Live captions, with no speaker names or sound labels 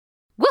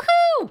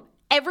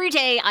Every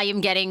day I am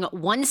getting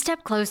one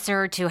step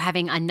closer to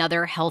having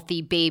another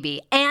healthy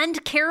baby,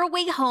 and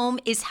Caraway Home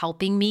is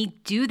helping me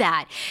do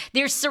that.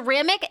 Their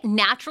ceramic,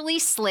 naturally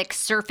slick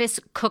surface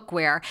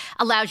cookware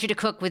allows you to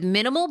cook with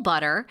minimal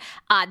butter.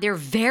 They're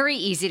very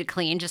easy to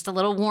clean, just a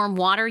little warm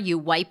water, you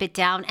wipe it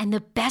down. And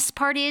the best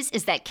part is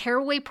that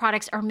Caraway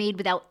products are made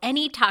without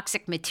any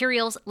toxic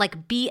materials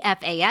like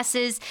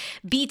BFASs,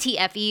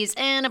 BTFEs,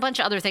 and a bunch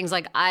of other things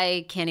like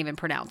I can't even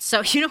pronounce.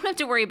 So you don't have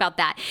to worry about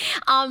that.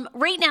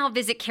 Right now,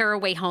 visit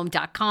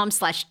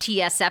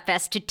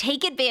carawayhome.com/TSFS to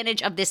take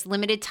advantage of this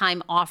limited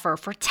time offer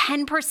for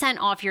 10%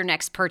 off your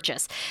next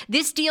purchase.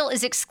 This deal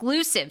is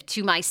exclusive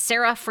to my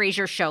Sarah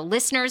Fraser Show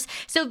listeners.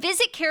 So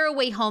visit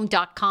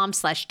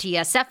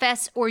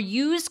carawayhome.com/TSFS or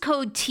use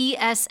code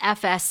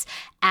TSFS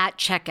at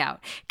checkout.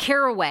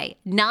 Caraway,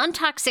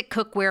 non-toxic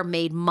cookware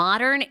made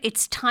modern.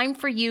 It's time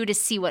for you to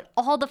see what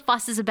all the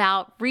fuss is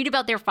about, read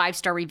about their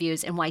 5-star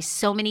reviews, and why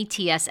so many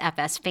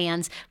TSFS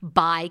fans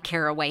buy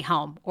Caraway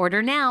Home.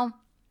 Order now.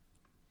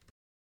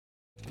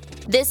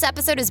 This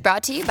episode is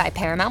brought to you by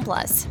Paramount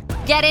Plus.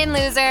 Get in,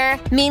 loser!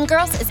 Mean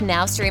Girls is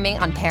now streaming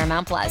on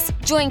Paramount Plus.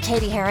 Join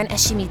Katie Heron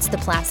as she meets the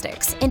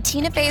plastics in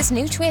Tina Fey's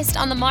new twist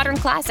on the modern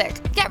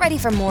classic. Get ready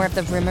for more of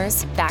the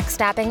rumors,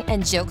 backstabbing,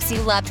 and jokes you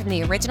loved from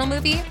the original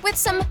movie with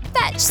some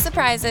fetch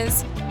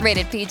surprises.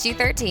 Rated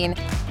PG-13.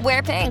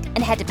 Wear pink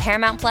and head to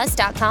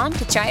ParamountPlus.com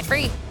to try it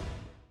free.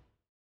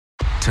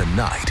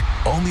 Tonight,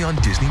 only on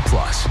Disney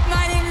Plus.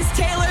 My name is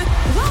Taylor.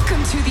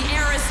 Welcome to the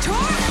Eras Tour.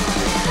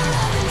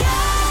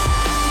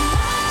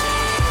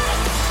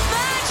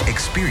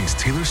 Experience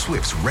Taylor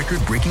Swift's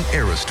record-breaking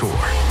Eras Tour.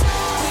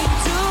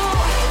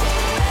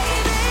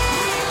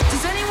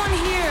 Does anyone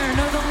here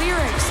know the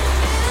lyrics?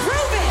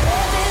 Prove it!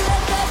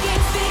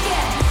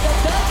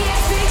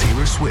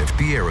 Taylor Swift,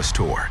 the Eras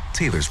Tour,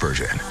 Taylor's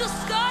version.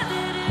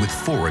 With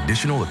 4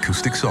 additional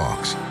acoustic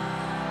songs.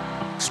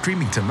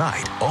 Streaming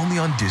tonight, only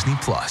on Disney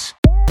Plus.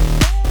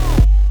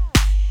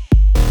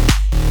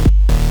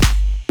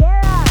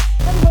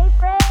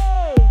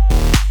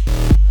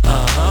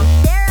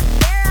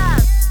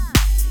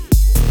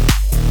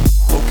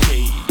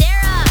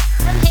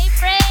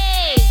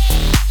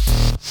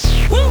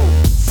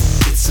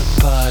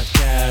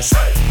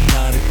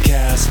 Not a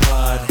cast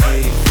pod,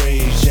 hey,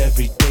 phrase.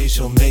 Every day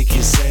she'll make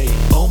you say,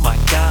 oh my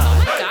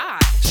God.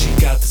 She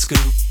got the scoop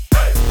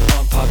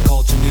on pop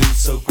culture news,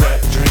 so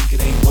grab a drink.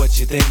 It ain't what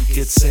you think,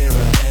 it's Sarah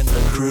and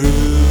the crew.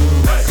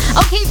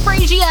 Okay,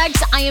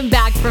 Phraseacs, I am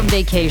back from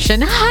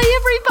vacation. Hi,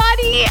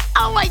 everybody.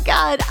 Oh my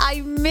God,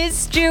 I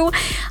missed you.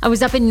 I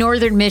was up in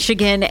northern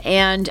Michigan,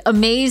 and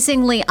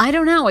amazingly, I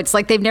don't know, it's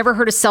like they've never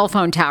heard of cell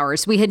phone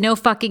towers. We had no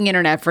fucking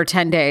internet for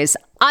 10 days.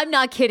 I'm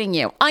not kidding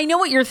you. I know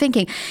what you're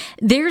thinking.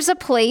 There's a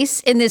place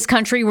in this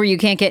country where you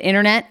can't get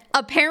internet?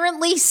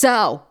 Apparently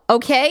so.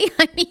 Okay?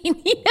 I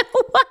mean, you know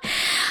what?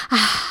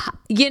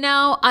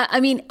 I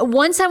mean,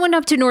 once I went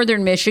up to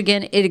northern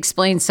Michigan, it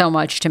explained so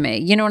much to me.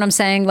 You know what I'm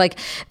saying? Like,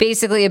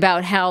 basically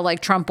about how, like,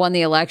 Trump won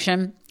the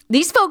election.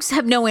 These folks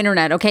have no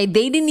internet, okay?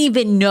 They didn't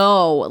even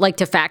know, like,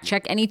 to fact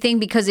check anything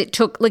because it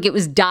took, like, it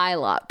was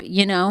dial up,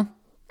 you know?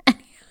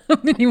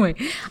 Anyway,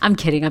 I'm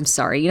kidding. I'm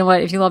sorry. You know what?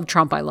 If you love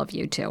Trump, I love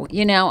you too.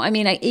 You know, I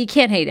mean, you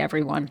can't hate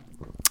everyone.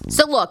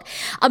 So look,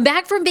 I'm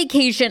back from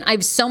vacation. I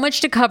have so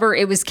much to cover.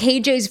 It was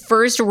KJ's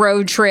first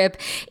road trip.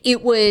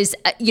 It was,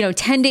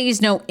 10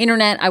 days, no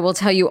internet. I will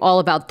tell you all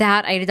about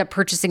that. I ended up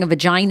purchasing a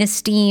Vaginia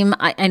steam.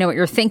 I know what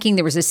you're thinking.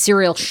 There was a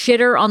serial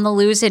shitter on the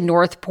loose in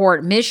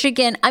Northport,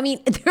 Michigan. I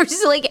mean,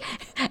 there's like,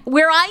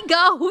 where I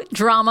go,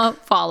 drama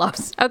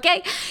follows.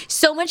 Okay.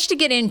 So much to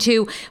get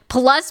into.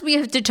 Plus we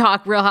have to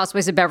talk Real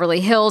Housewives of Beverly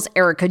Hills,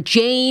 Erica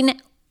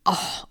Jane.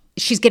 Oh,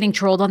 she's getting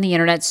trolled on the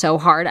internet so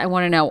hard. I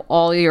want to know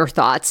all your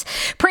thoughts.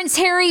 Prince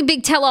Harry,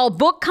 big tell-all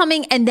book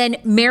coming, and then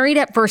Married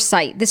at First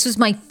Sight. This was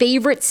my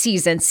favorite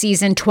season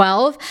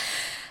 12.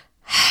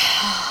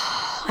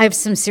 I have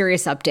some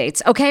serious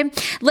updates, okay?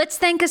 Let's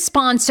thank a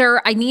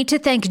sponsor. I need to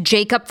thank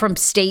Jacob from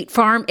State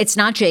Farm. It's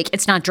not Jake,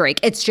 it's not Drake,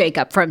 it's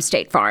Jacob from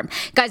State Farm.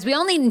 Guys, we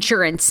all need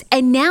insurance,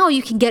 and now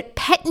you can get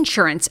pet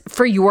insurance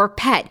for your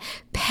pet.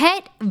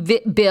 Pet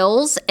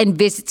bills and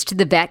visits to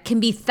the vet can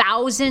be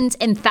thousands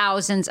and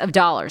thousands of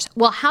dollars.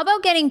 Well, how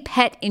about getting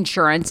pet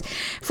insurance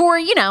for,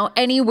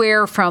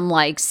 anywhere from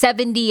like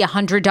 $70,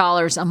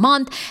 $100 a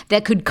month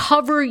that could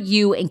cover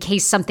you in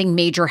case something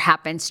major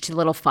happens to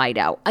little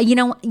Fido? You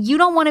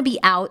don't want to be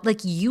out.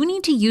 Like, you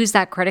need to use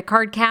that credit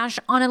card cash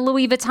on a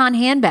Louis Vuitton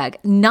handbag,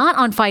 not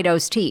on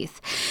Fido's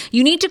teeth.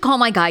 You need to call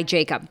my guy,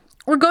 Jacob.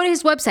 Or go to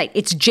his website.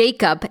 It's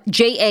Jacob,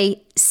 JACOBSF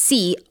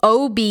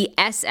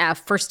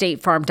for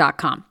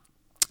statefarm.com.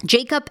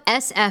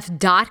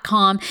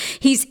 JacobSF.com.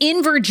 He's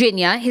in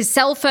Virginia. His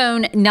cell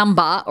phone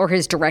number or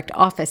his direct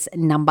office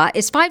number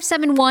is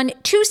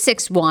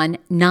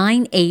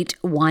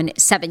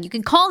 571-261-9817. You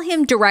can call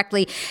him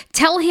directly.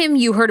 Tell him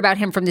you heard about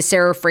him from the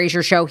Sarah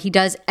Fraser Show. He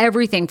does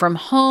everything from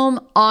home,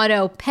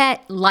 auto,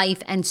 pet,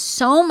 life, and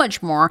so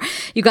much more.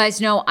 You guys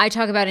know I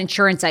talk about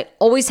insurance. I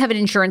always have an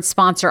insurance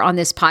sponsor on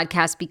this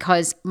podcast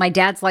because my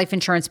dad's life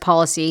insurance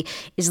policy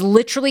is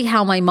literally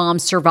how my mom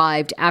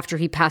survived after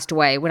he passed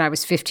away when I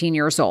was 15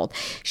 years old.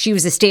 She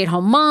was a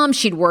stay-at-home mom.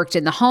 She'd worked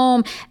in the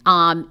home.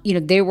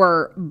 They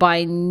were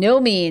by no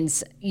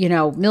means,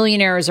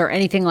 millionaires or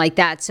anything like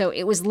that. So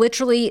it was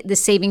literally the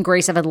saving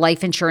grace of a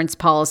life insurance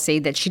policy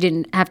that she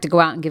didn't have to go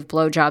out and give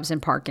blowjobs in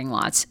parking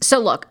lots. So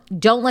look,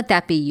 don't let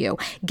that be you.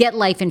 Get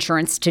life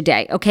insurance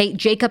today, okay?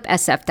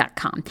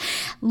 JacobSF.com.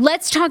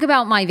 Let's talk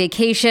about my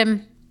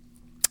vacation.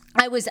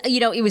 It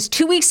was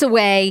 2 weeks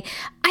away.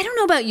 I don't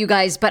know about you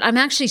guys, but I'm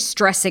actually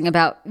stressing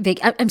about,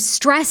 I'm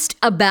stressed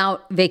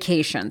about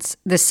vacations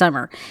this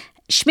summer.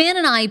 Schman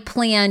and I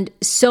planned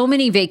so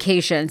many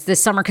vacations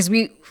this summer because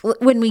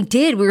when we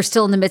were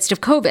still in the midst of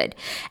COVID.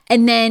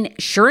 And then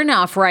sure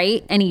enough,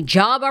 right, any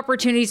job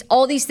opportunities,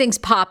 all these things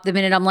pop the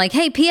minute I'm like,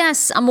 hey,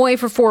 P.S., I'm away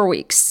for 4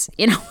 weeks.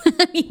 I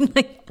mean,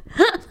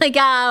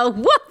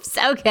 whoops,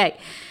 okay.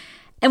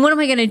 And what am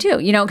I going to do?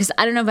 Because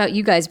I don't know about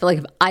you guys, but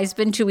if I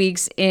spend 2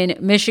 weeks in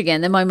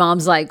Michigan, then my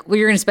mom's like, well,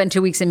 you're going to spend 2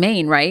 weeks in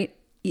Maine, right?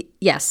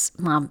 Yes,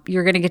 Mom,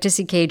 you're going to get to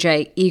see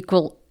KJ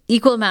equal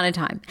amount of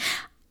time.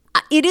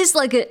 It is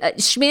like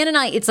Schman and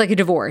I, it's like a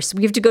divorce.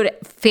 We have to go to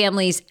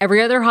families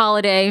every other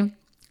holiday,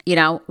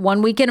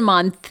 1 week in a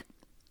month,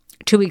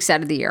 2 weeks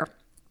out of the year.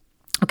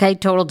 Okay,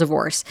 total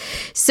divorce.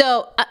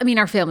 So,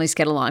 our families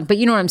get along, but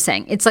you know what I'm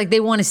saying? It's like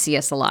they want to see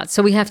us a lot,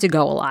 so we have to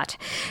go a lot.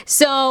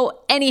 So,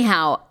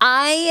 anyhow,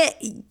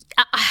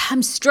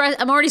 I'm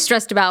stressed. I'm already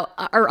stressed about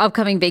our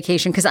upcoming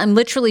vacation because I'm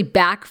literally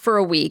back for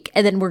a week,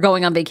 and then we're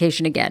going on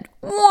vacation again.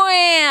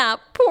 Wow,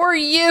 poor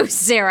you,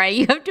 Sarah.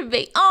 You have to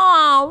be,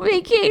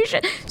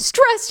 vacation.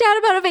 Stressed out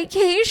about a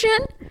vacation?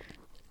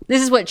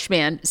 This is what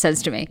Schman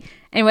says to me.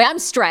 Anyway, I'm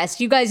stressed.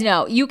 You guys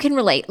know, you can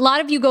relate. A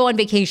lot of you go on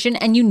vacation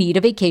and you need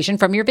a vacation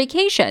from your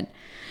vacation.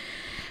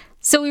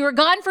 So we were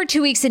gone for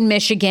 2 weeks in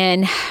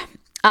Michigan.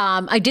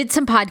 I did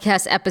some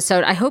podcast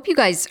episode. I hope you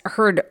guys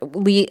heard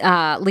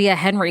Leah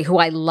Henry, who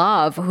I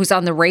love, who's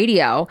on the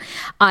radio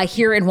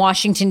here in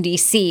Washington,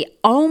 D.C.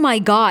 Oh my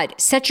God,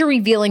 such a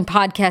revealing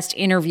podcast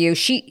interview.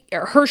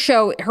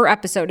 Her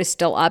episode is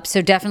still up,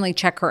 so definitely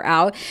check her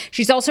out.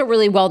 She's also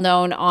really well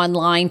known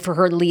online for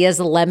her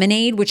Leah's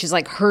Lemonade, which is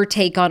like her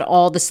take on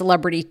all the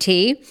celebrity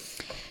tea.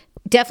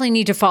 Definitely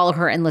need to follow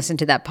her and listen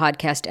to that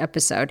podcast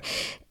episode.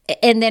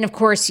 And then, of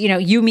course,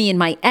 You, Me, and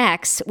My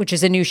Ex, which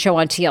is a new show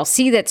on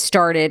TLC that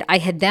started. I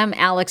had them,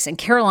 Alex and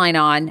Caroline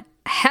on.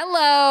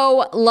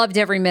 Hello. Loved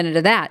every minute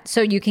of that.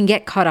 So you can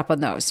get caught up on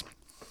those.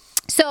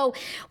 So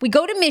we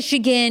go to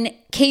Michigan,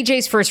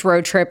 KJ's first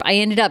road trip. I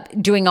ended up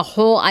doing a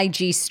whole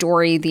IG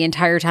story the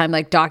entire time,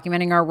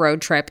 documenting our road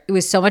trip. It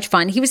was so much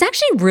fun. He was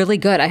actually really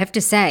good, I have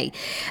to say.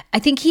 I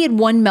think he had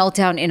one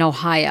meltdown in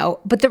Ohio,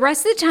 but the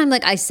rest of the time,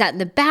 I sat in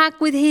the back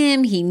with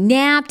him. He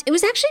napped. It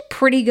was actually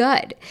pretty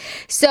good.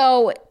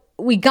 So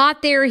we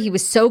got there. He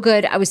was so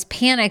good. I was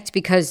panicked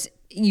because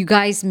you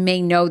guys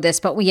may know this,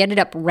 but we ended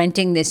up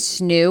renting this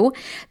snoo.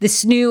 The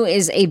snoo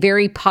is a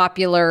very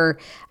popular,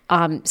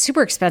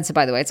 super expensive,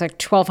 by the way. It's like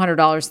 $1,200,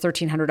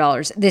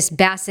 $1,300. This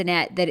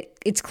bassinet that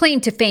its claim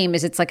to fame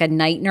is it's like a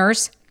night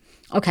nurse.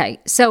 Okay,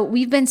 so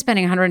we've been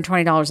spending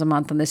 $120 a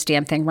month on this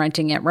damn thing,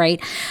 renting it, right?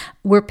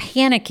 We're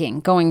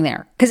panicking going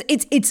there because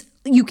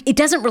it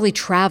doesn't really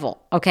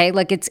travel, okay?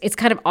 It's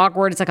kind of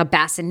awkward. It's like a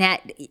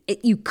bassinet.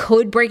 You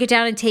could break it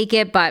down and take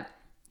it, but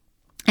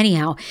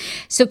anyhow,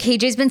 so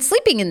KJ's been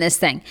sleeping in this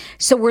thing.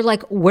 So we're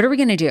like, what are we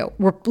going to do?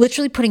 We're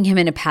literally putting him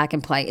in a pack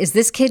and play. Is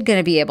this kid going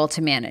to be able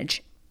to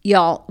manage?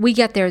 Y'all, we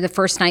get there the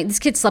first night. This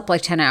kid slept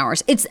like 10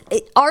 hours.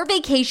 Our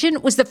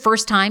vacation was the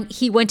first time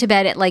he went to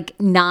bed at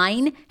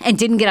 9 and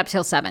didn't get up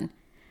till 7.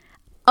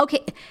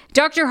 Okay,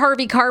 Dr.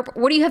 Harvey Karp,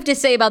 what do you have to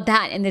say about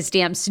that in this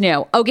damn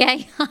snow?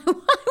 Okay, I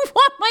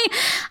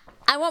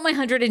want my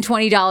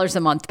 $120 a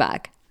month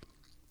back.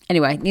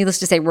 Anyway, needless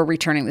to say, we're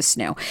returning the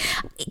snoo.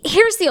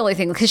 Here's the only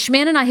thing, because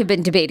Schman and I have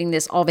been debating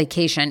this all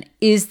vacation.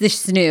 Is the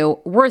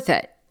snoo worth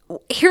it?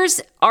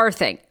 Here's our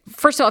thing.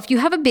 First of all, if you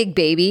have a big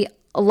baby,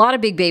 a lot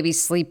of big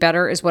babies sleep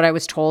better, is what I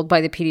was told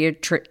by the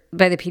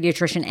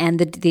pediatrician and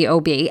the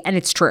OB, and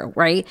it's true,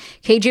 right?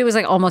 KJ was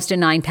almost a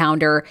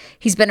 9-pounder.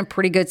 He's been a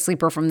pretty good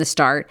sleeper from the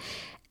start.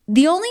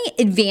 The only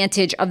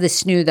advantage of the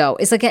snoo, though,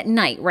 is at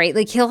night, right?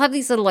 He'll have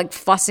these little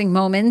fussing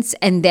moments,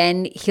 and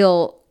then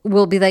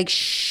we'll be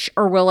shh,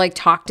 or we'll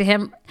talk to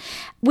him.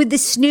 With the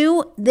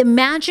snoo, the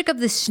magic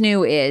of the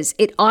snoo is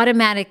it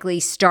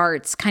automatically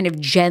starts kind of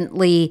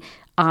gently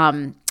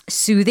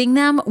soothing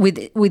them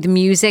with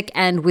music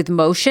and with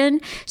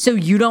motion, so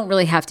you don't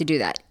really have to do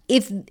that.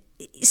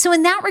 So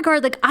in that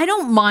regard, I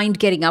don't mind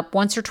getting up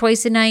once or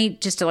twice a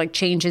night just to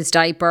change his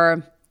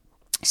diaper,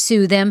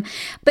 soothe him.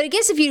 But I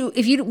guess if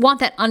you want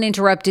that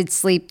uninterrupted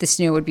sleep, the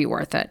snoo would be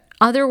worth it.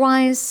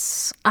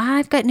 Otherwise,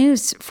 I've got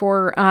news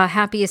for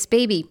happiest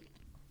baby.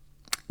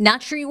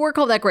 Not sure you work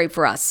all that great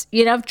for us,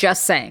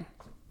 just saying.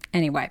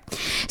 Anyway,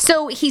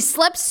 so he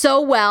slept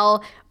so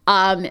well.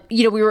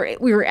 We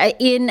were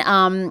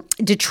in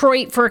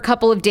Detroit for a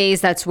couple of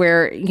days. That's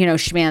where,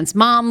 Schman's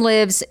mom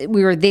lives.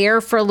 We were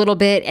there for a little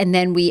bit, and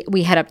then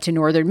we head up to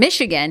Northern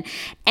Michigan.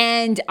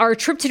 And our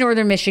trip to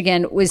Northern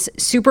Michigan was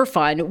super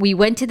fun. We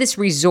went to this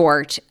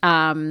resort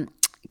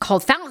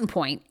called Fountain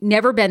Point.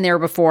 Never been there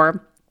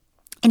before.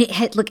 And it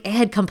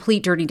had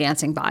complete Dirty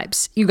Dancing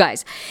vibes. You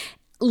guys,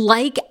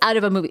 like out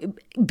of a movie,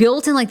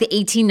 built in like the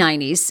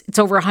 1890s. It's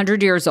over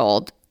 100 years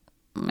old.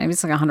 Maybe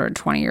it's like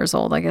 120 years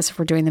old, I guess, if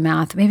we're doing the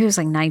math. Maybe it was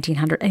like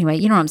 1900. Anyway,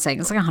 you know what I'm saying?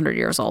 It's like 100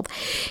 years old.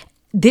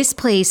 This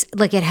place,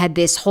 like it had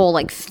this whole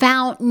like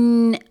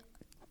fountain,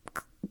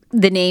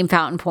 the name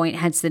Fountain Point,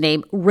 hence the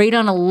name, right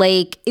on a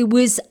lake. It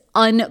was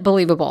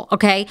unbelievable.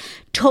 Okay.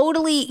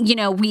 Totally.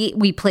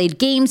 We played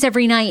games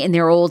every night in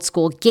their old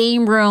school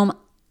game room.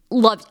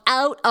 Loved,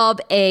 out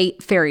of a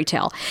fairy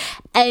tale.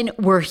 And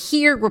we're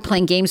here, we're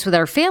playing games with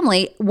our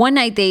family. One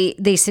night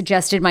they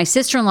suggested, my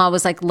sister-in-law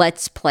was like,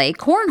 let's play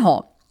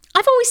cornhole.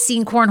 I've always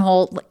seen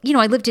cornhole.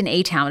 I lived in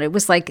A-Town. It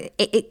was like,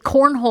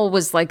 cornhole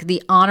was like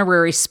the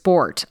honorary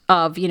sport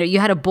of, you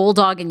had a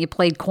bulldog and you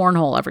played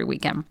cornhole every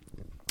weekend.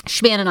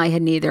 Schman and I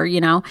had neither,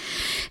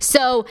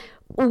 So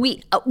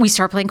we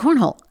start playing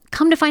cornhole.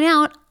 Come to find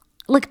out,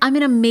 like, I'm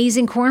an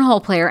amazing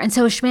cornhole player. And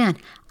so is Schman.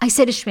 I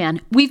said to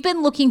Schman, we've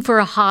been looking for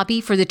a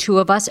hobby for the two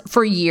of us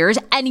for years,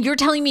 and you're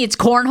telling me it's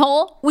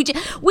cornhole? We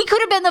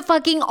could have been the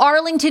fucking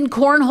Arlington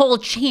cornhole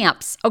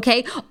champs,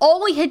 okay?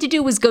 All we had to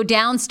do was go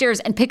downstairs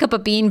and pick up a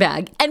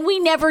beanbag, and we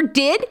never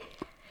did.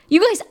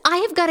 You guys, I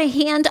have got I've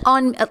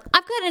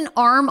got an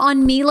arm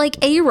on me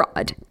like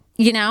A-Rod,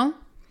 I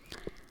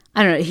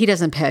don't know. He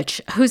doesn't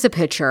pitch. Who's a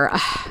pitcher?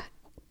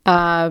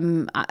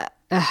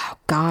 Oh,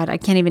 God, I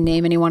can't even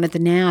name anyone at the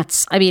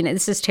Nats. I mean,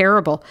 this is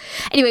terrible.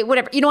 Anyway,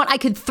 whatever. You know what? I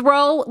could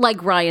throw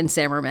like Ryan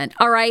Zimmerman.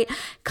 All right.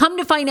 Come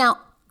to find out,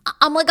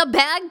 I'm like a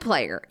bag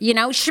player.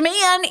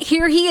 Schman,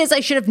 here he is.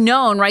 I should have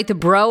known, right? The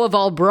bro of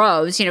all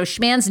bros.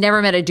 Schman's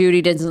never met a dude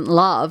he doesn't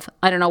love.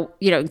 I don't know.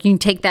 You can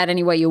take that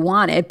any way you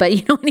want it. But,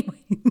 anyway.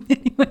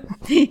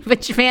 But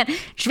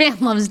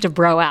Schman loves to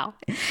bro out.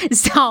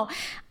 So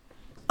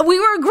we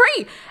were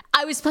great.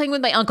 I was playing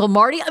with my Uncle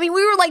Marty. I mean,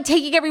 we were like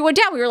taking everyone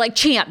down. We were like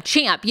champ.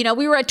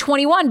 We were at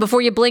 21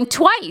 before you blinked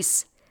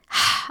twice.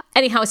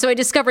 Anyhow, so I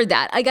discovered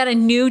that. I got a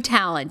new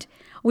talent,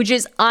 which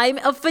is I'm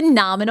a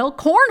phenomenal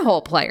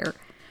cornhole player.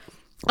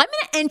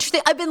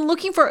 I've been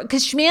looking for,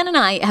 because Schman and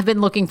I have been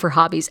looking for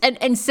hobbies.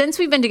 And since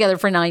we've been together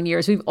for 9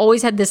 years, we've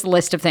always had this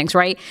list of things,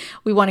 right?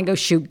 We want to go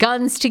shoot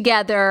guns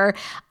together.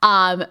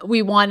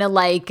 We wanted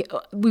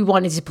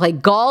to play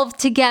golf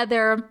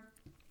together.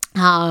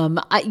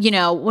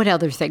 What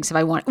other things have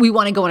I want? We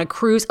want to go on a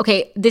cruise.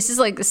 Okay, this is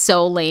like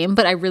so lame,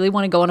 but I really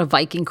want to go on a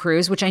Viking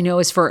cruise, which I know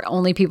is for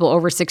only people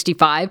over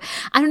 65.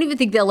 I don't even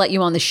think they'll let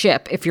you on the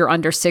ship if you're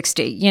under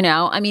 60,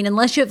 I mean,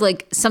 unless you have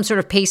like some sort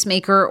of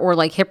pacemaker or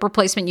like hip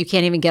replacement, you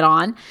can't even get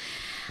on.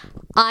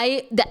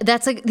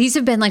 That's like, these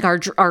have been like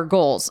our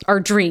goals, our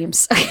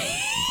dreams.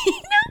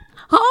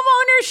 Home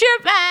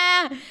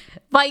ownership,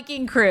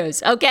 Viking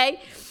cruise.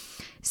 Okay.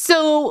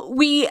 So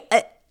we,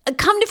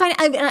 come to find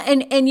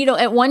and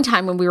at one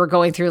time when we were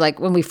going through, like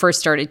when we first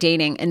started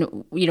dating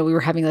and, we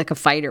were having like a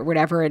fight or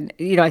whatever. And,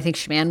 I think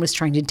Schman was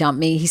trying to dump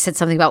me. He said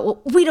something about,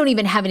 well, we don't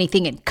even have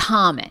anything in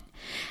common.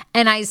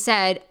 And I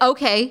said,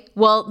 okay,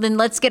 well then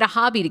let's get a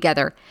hobby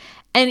together.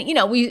 And,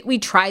 we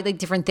tried like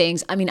different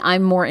things. I mean,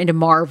 I'm more into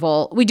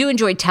Marvel. We do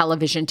enjoy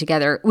television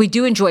together. We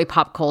do enjoy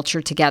pop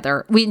culture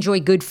together. We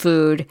enjoy good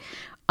food.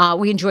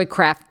 We enjoy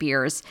craft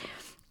beers.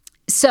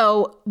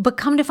 So, but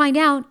come to find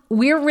out,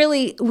 we're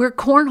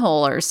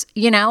cornholers,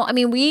 I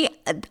mean,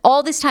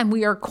 all this time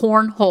we are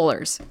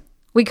cornholers.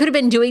 We could have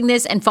been doing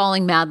this and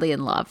falling madly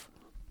in love.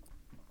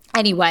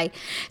 Anyway,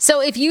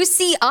 so if you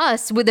see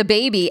us with a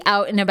baby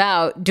out and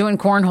about doing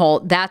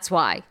cornhole, that's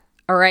why.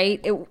 All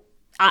right.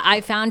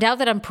 I found out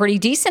that I'm pretty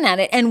decent at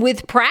it. And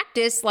with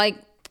practice, like,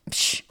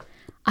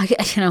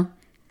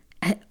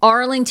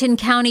 Arlington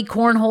County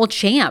cornhole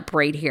champ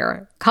right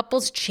here,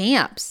 couples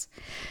champs.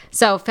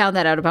 So found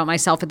that out about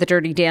myself at the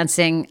Dirty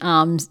Dancing,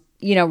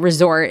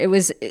 resort. It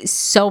was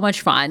so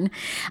much fun.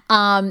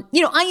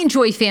 I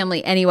enjoy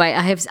family anyway.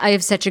 I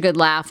have such a good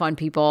laugh on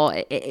people.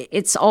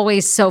 It's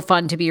always so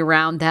fun to be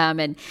around them.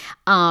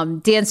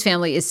 And Dan's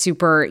family is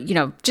super,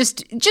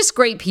 just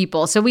great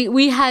people. So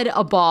we had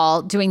a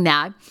ball doing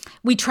that.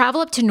 We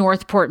travel up to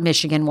Northport,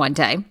 Michigan one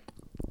day.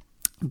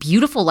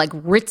 Beautiful, like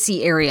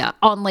ritzy area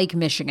on Lake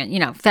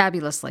Michigan,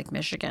 fabulous Lake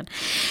Michigan.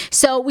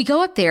 So we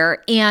go up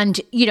there and,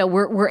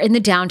 we're in the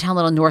downtown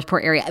little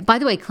Northport area. By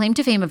the way, claim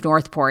to fame of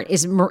Northport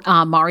is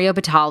Mario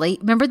Batali.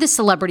 Remember the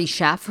celebrity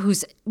chef who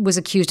was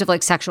accused of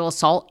like sexual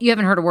assault? You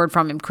haven't heard a word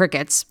from him.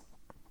 Crickets.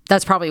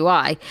 That's probably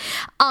why.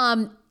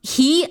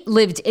 He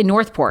lived in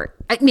Northport.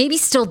 Maybe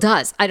still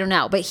does. I don't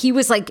know. But he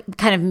was like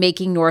kind of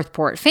making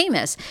Northport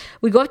famous.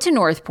 We go up to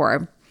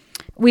Northport.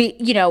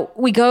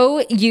 we go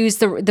use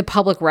the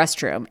public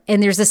restroom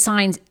and there's a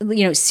sign,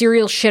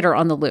 serial shitter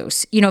on the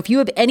loose. If you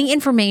have any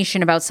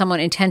information about someone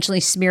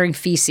intentionally smearing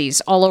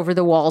feces all over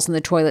the walls and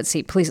the toilet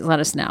seat, please let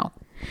us know.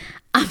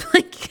 I'm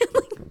like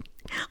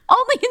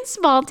only in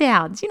small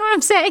towns. You know what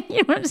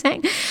I'm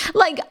saying?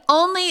 Like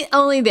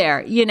only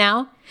there,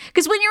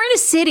 Because when you're in a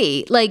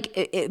city,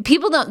 like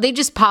people they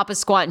just pop a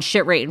squat and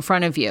shit right in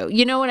front of you.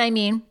 You know what I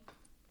mean?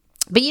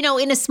 But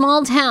in a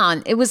small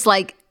town, it was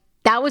like,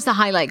 that was the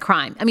highlight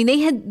crime. I mean,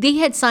 they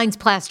had signs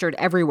plastered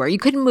everywhere. You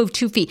couldn't move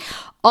 2 feet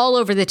all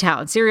over the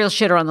town. Serial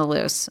shitter on the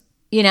loose,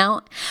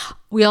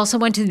 We also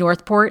went to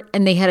Northport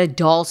and they had a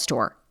doll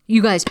store.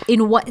 You guys,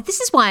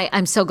 this is why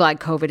I'm so glad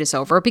COVID is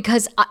over,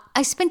 because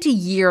I spent a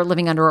year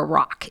living under a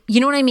rock. You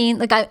know what I mean?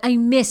 Like I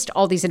missed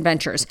all these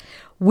adventures.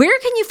 Where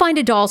can you find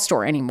a doll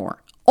store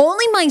anymore?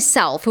 Only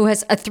myself, who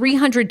has a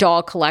 300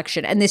 doll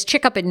collection, and this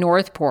chick up in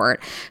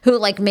Northport who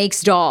like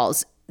makes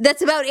dolls.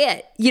 That's about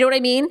it. You know what I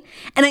mean?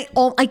 And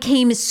I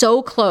came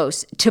so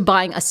close to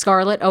buying a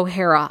Scarlett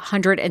O'Hara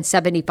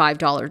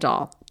 $175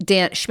 doll.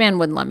 Dan Schman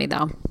wouldn't let me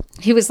though.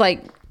 He was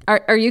like,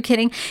 are you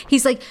kidding?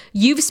 He's like,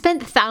 you've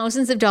spent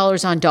thousands of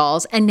dollars on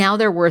dolls and now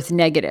they're worth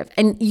negative.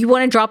 And you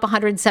want to drop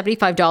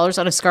 $175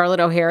 on a Scarlett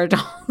O'Hara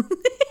doll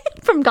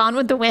from Gone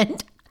with the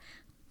Wind?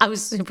 I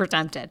was super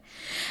tempted.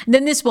 And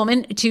then this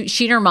woman,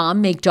 she and her mom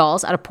make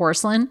dolls out of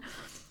porcelain.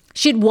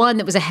 She had one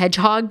that was a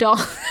hedgehog doll.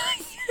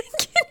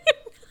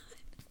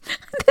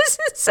 This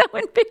is so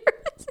embarrassing.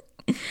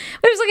 It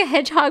was like a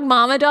hedgehog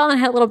mama doll and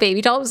had a little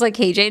baby doll. It was like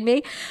KJ and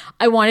me.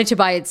 I wanted to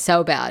buy it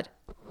so bad.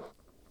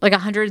 Like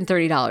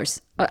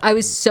 $130. I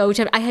was so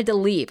tempted. I had to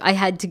leave. I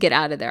had to get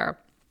out of there.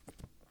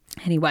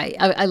 Anyway,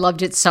 I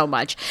loved it so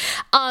much.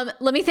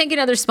 Let me thank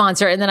another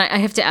sponsor. And then I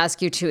have to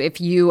ask you too, if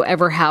you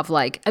ever have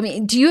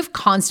do you have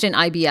constant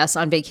IBS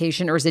on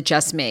vacation or is it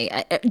just me?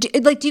 Do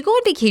you go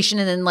on vacation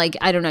and then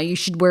I don't know, you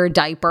should wear a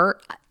diaper?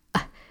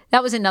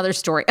 That was another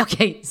story.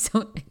 Okay,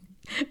 so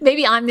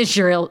maybe I'm the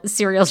serial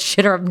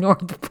shitter of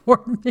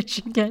Northport,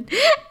 Michigan.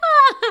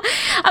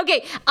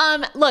 Okay,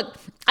 look,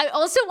 I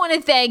also want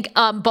to thank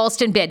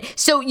Ballston Bid.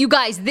 So you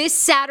guys, this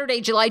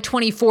Saturday, July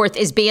 24th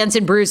is Bands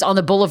and Brews on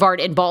the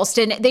Boulevard in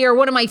Ballston. They are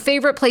one of my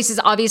favorite places.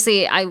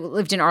 Obviously, I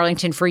lived in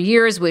Arlington for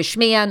years with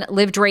Schman,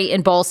 lived right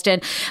in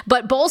Ballston.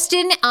 But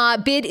Ballston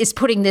Bid is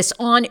putting this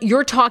on.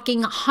 You're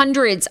talking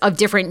hundreds of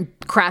different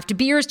craft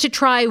beers to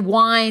try,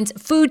 wines,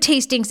 food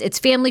tastings. It's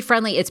family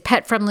friendly. It's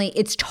pet friendly.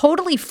 It's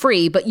totally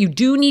free, but you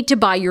do need to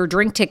buy your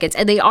drink tickets.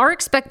 And they are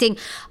expecting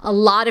a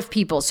lot of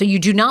people. So you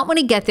do not want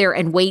to get there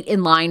and wait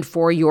in line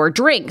for your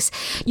drinks.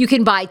 You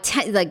can buy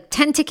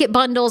 10 ticket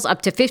bundles,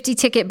 up to 50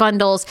 ticket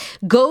bundles.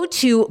 Go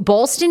to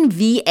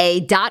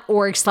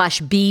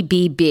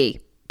ballstonva.org/BBB.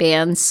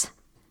 Bands,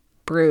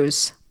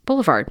 Brews,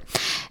 Boulevard.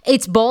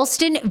 It's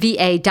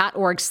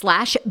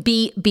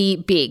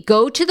ballstonva.org/BBB.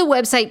 Go to the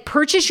website,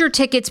 purchase your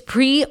tickets,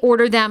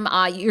 pre-order them.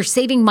 You're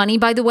saving money,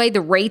 by the way.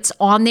 The rates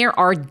on there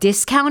are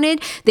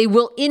discounted. They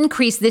will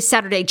increase this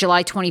Saturday,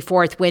 July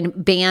 24th, when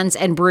Bands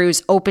and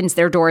Brews opens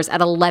their doors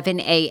at 11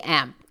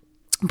 a.m.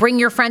 Bring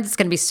your friends. It's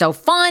going to be so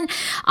fun.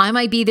 I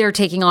might be there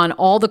taking on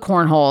all the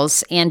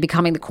cornholes and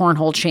becoming the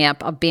cornhole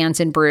champ of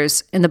Bands and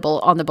Brews on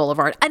the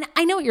Boulevard. And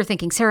I know what you're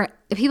thinking, Sarah.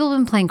 People have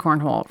been playing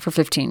cornhole for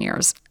 15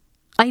 years.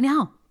 I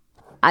know.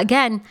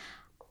 Again,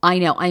 I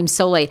know. I'm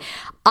so late.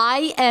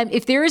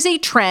 If there is a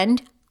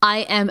trend,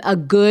 I am a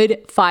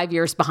good 5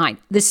 years behind.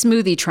 The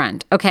smoothie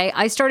trend, okay?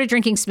 I started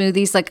drinking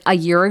smoothies like a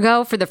year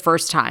ago for the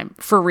first time,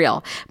 for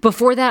real.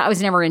 Before that, I was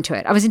never into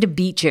it. I was into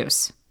beet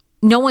juice.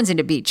 No one's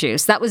into beet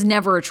juice. That was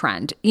never a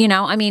trend.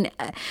 I mean,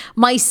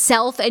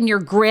 myself and your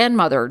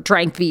grandmother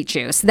drank beet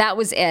juice. That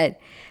was it.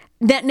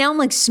 Now I'm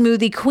like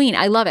smoothie queen.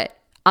 I love it.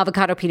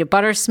 Avocado peanut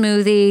butter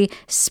smoothie,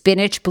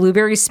 spinach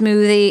blueberry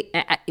smoothie,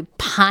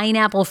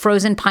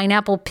 frozen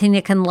pineapple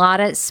pina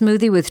colada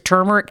smoothie with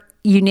turmeric,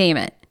 you name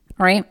it,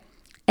 right?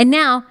 And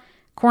now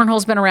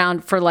cornhole's been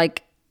around for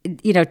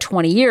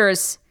 20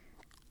 years.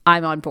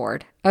 I'm on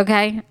board.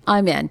 Okay,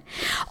 I'm in.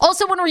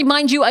 Also want to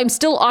remind you, I'm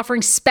still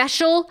offering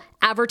special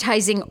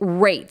advertising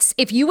rates.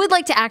 If you would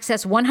like to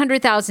access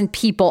 100,000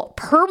 people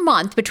per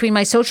month between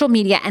my social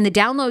media and the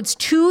downloads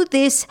to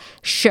this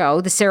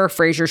show, the Sarah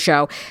Fraser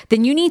Show,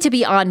 then you need to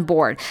be on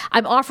board.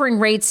 I'm offering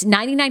rates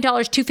 $99,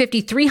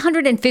 $250,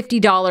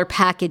 $350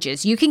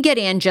 packages. You can get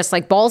in just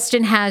like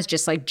Ballston has,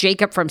 just like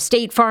Jacob from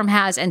State Farm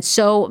has, and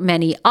so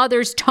many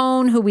others.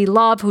 Tone, who we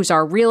love, who's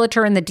our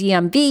realtor in the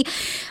DMV,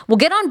 will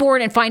get on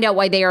board and find out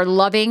why they are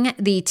loving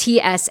the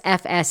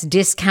TSFS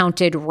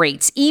discounted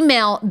rates.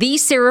 Email the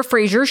Sarah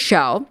Fraser Show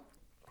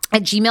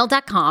at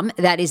gmail.com.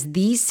 That is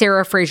the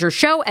Sarah Fraser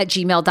Show at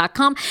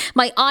gmail.com.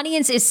 My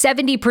audience is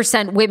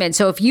 70% women.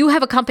 So if you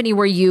have a company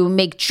where you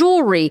make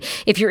jewelry,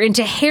 if you're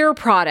into hair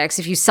products,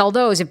 if you sell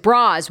those, if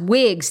bras,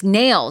 wigs,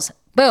 nails,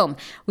 boom,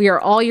 we are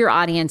all your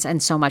audience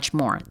and so much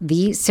more.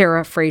 The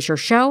Sarah Fraser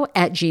Show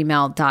at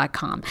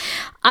gmail.com.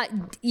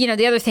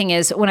 The other thing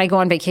is when I go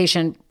on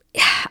vacation,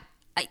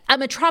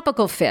 I'm a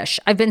tropical fish.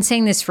 I've been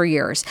saying this for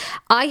years.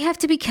 I have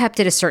to be kept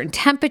at a certain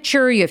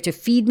temperature. You have to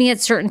feed me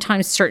at certain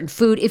times, certain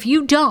food. If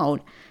you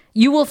don't,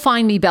 You will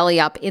find me belly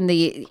up in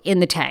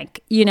the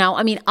tank.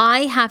 I mean,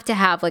 I have to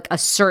have like a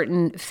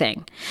certain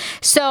thing.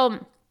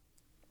 So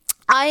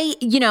I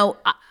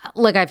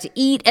have to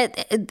eat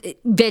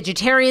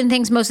vegetarian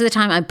things most of the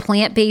time. I'm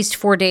plant-based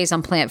 4 days.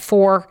 I'm plant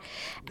 4.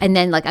 And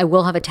then like I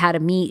will have a tad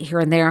of meat here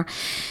and there.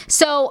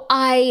 So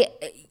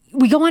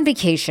we go on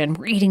vacation.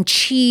 We're eating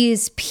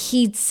cheese,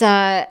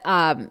 pizza.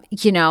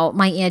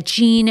 My Aunt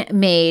Jean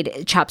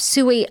made chop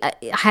suey. I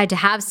had to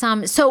have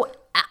some. So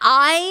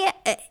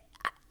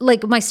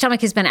my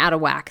stomach has been out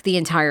of whack the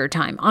entire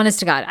time. Honest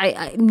to God,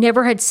 I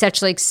never had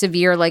such like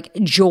severe like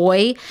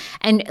joy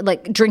and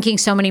like drinking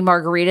so many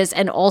margaritas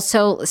and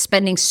also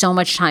spending so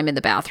much time in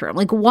the bathroom.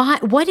 Like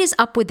what is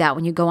up with that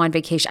when you go on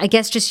vacation? I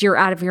guess just you're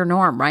out of your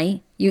norm,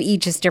 right? You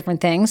eat just different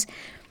things.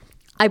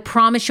 I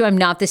promise you I'm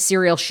not the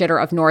serial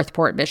shitter of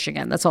Northport,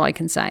 Michigan. That's all I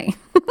can say.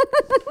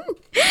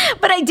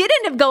 But I did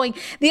end up going.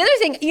 The other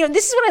thing,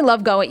 this is what I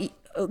love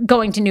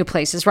going to new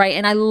places, right?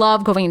 And I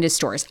love going into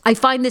stores. I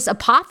find this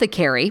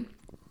apothecary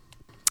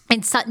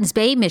in Suttons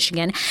Bay,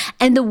 Michigan,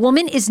 and the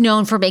woman is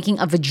known for making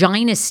a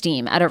vagina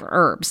steam out of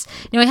herbs.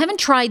 Now, I haven't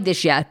tried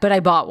this yet, but I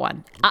bought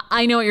one.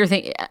 I know what you're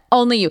thinking.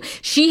 Only you.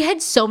 She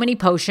had so many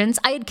potions.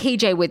 I had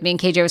KJ with me, and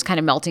KJ was kind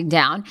of melting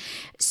down,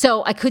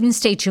 so I couldn't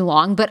stay too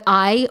long, but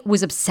I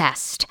was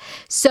obsessed.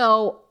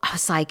 So I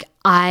was like,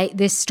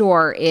 this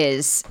store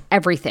is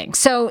everything.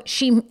 So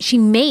she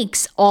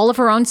makes all of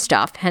her own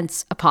stuff,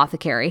 hence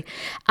apothecary,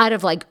 out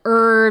of like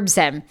herbs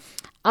and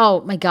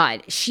oh my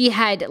God, she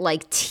had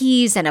like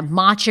teas and a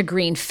matcha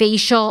green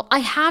facial. I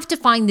have to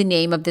find the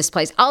name of this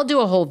place. I'll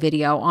do a whole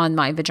video on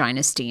my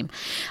vagina steam.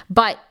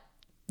 But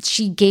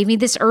she gave me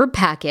this herb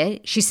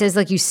packet. She says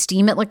like you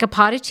steam it like a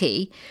pot of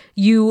tea.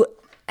 You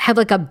have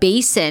like a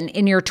basin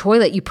in your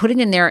toilet. You put it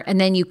in there and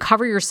then you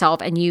cover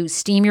yourself and you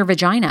steam your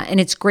vagina. And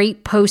it's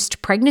great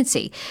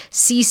post-pregnancy.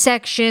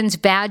 C-sections,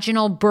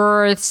 vaginal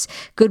births,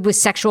 good with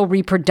sexual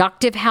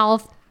reproductive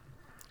health.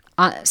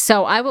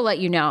 So I will let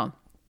you know.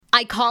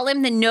 I call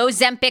him the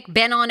no-Zempic,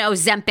 been on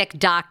Ozempic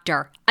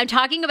doctor. I'm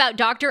talking about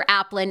Dr.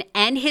 Applin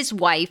and his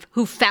wife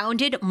who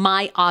founded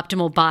My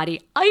Optimal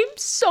Body. I am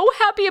so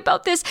happy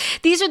about this.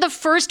 These are the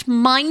first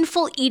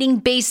mindful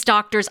eating-based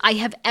doctors I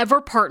have ever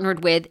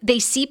partnered with. They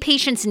see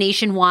patients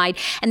nationwide,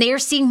 and they are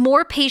seeing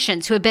more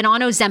patients who have been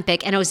on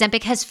Ozempic, and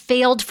Ozempic has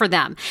failed for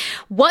them.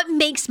 What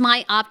makes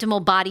My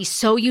Optimal Body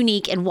so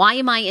unique, and why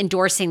am I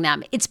endorsing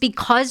them? It's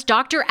because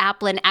Dr.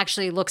 Applin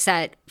actually looks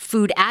at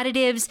food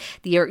additives,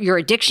 your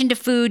addiction to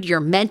food,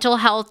 your mental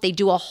health. They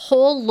do a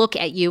whole look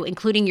at you,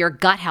 including your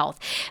gut health.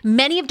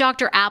 Many of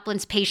Dr.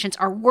 Applin's patients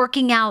are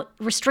working out,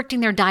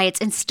 restricting their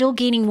diets, and still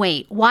gaining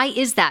weight. Why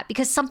is that?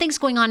 Because something's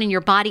going on in your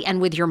body and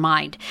with your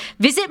mind.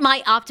 Visit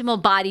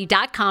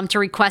myoptimalbody.com to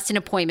request an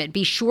appointment.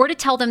 Be sure to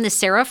tell them the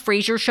Sarah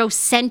Fraser Show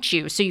sent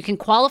you so you can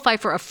qualify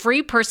for a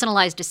free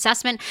personalized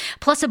assessment,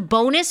 plus a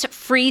bonus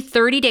free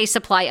 30-day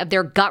supply of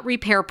their gut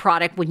repair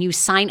product when you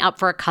sign up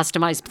for a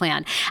customized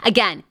plan.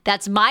 Again,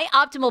 that's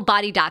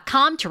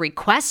myoptimalbody.com to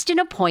request an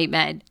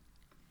appointment.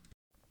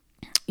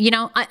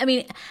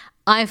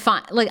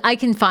 I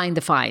can find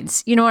the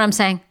finds. You know what I'm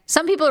saying?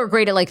 Some people are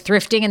great at like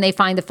thrifting and they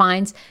find the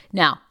finds.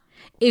 Now,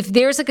 if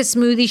there's like a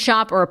smoothie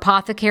shop or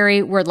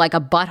apothecary where like a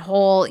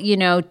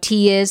butthole,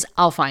 tea is,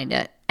 I'll find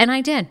it. And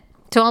I did.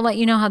 So I'll let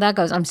you know how that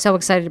goes. I'm so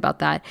excited about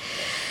that.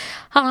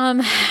 So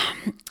that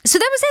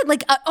was it.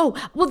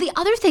 The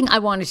other thing I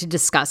wanted to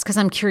discuss, because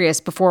I'm curious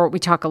before we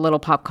talk a little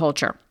pop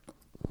culture.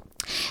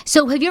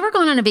 So have you ever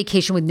gone on a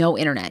vacation with no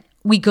internet?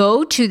 We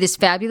go to this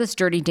fabulous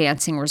Dirty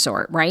Dancing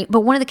resort, right?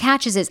 But one of the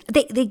catches is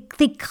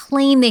they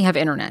claim they have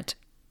internet.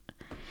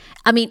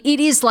 I mean, it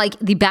is like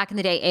the back in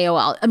the day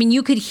AOL. I mean,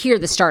 you could hear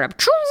the startup.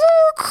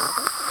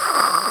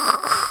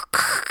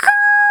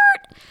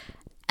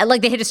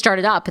 Like they had to start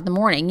it up in the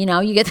morning,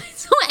 you get.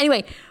 So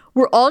anyway,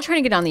 we're all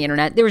trying to get on the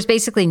internet. There was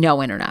basically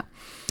no internet.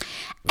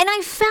 And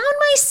I found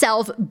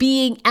myself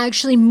being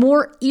actually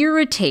more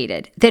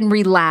irritated than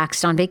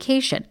relaxed on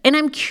vacation. And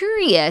I'm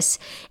curious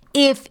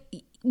if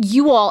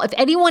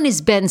anyone has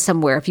been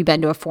somewhere, if you've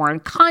been to a foreign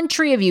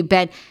country, have you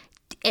been,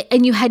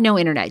 and you had no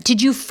internet, did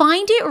you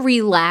find it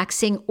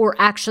relaxing or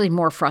actually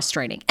more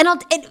frustrating? And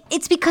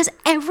it's because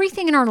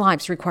everything in our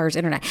lives requires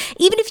internet.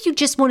 Even if you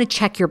just want to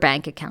check your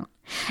bank account.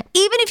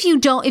 Even if you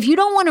don't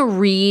want to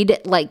read,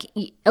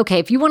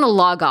 if you want to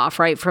log off,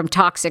 right, from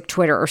toxic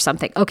Twitter or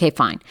something, okay,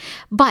 fine.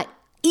 But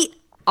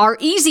our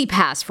Easy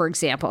Pass, for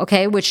example,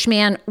 okay, which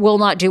Schman will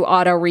not do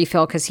auto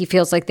refill because he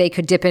feels like they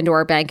could dip into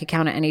our bank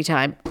account at any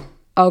time.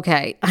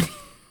 Okay.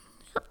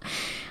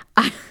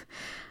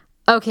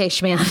 Okay,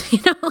 Schman,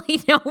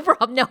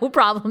 no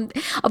problem.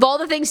 Of all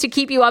the things to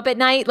keep you up at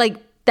night,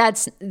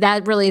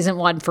 that really isn't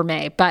one for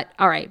me, but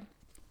all right.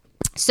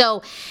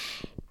 So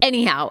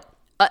anyhow,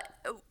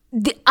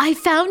 I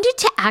found it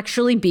to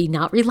actually be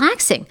not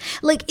relaxing.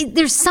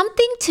 There's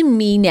something to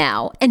me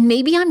now, and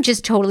maybe I'm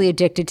just totally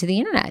addicted to the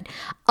internet,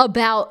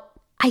 about,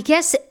 I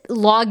guess,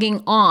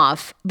 logging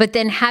off, but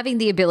then having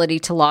the ability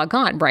to log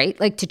on, right?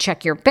 Like to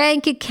check your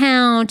bank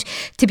account,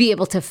 to be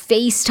able to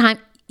FaceTime.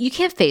 You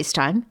can't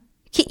FaceTime.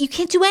 You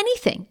can't do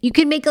anything. You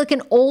can make like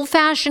an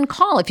old-fashioned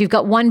call if you've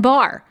got one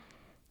bar,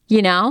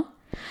 you know?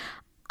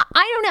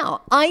 I don't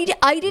know.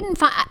 I didn't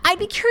find, I'd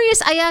be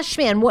curious. I asked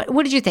Schman,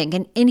 what did you think?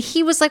 And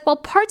he was like, well,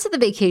 parts of the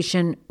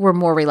vacation were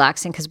more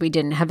relaxing because we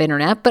didn't have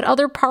internet, but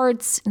other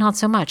parts, not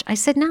so much. I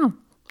said, no,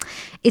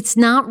 it's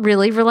not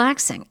really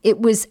relaxing. It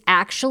was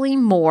actually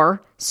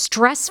more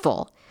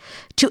stressful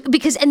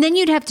because then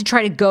you'd have to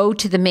try to go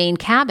to the main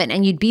cabin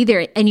and you'd be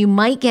there and you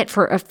might get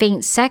for a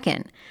faint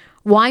second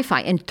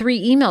Wi-Fi and 3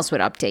 emails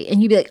would update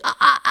and you'd be like,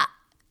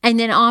 and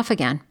then off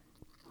again,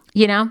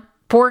 you know,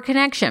 poor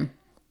connection.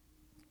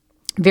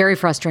 Very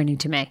frustrating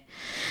to me.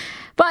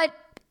 But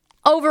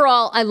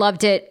overall, I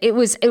loved it.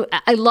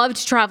 I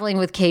loved traveling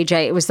with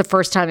KJ. It was the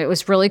first time. It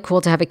was really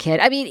cool to have a kid.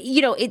 I mean,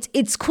 you know,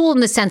 it's cool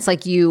in the sense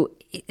like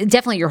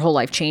definitely your whole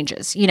life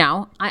changes, you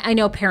know? I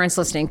know parents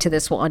listening to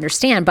this will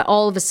understand, but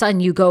all of a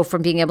sudden you go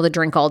from being able to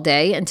drink all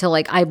day until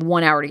like I have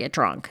 1 hour to get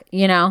drunk,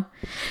 you know?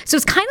 So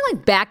it's kind of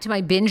like back to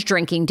my binge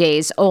drinking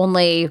days,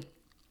 only,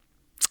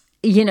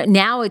 you know,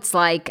 now it's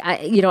like,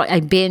 I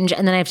binge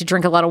and then I have to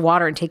drink a lot of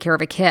water and take care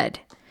of a kid.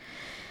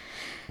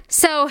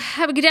 So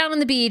I would go down on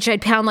the beach,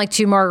 I'd pound like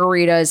 2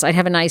 margaritas, I'd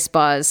have a nice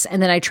buzz,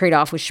 and then I'd trade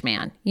off with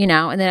Schman, you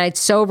know, and then I'd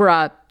sober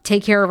up,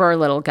 take care of our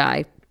little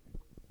guy.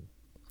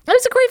 It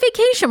was a great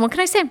vacation. What can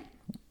I say?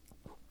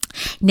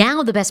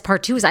 Now the best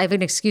part too is I have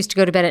an excuse to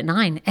go to bed at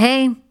 9.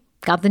 Hey,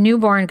 got the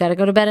newborn, got to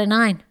go to bed at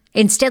 9.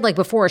 Instead, like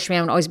before,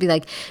 Schman would always be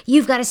like,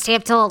 you've got to stay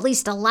up till at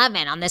least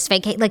 11 on this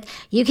vacation. Like,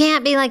 you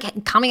can't be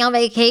like coming on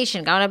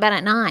vacation, going to bed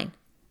at 9.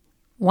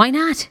 Why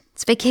not?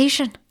 It's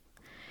vacation.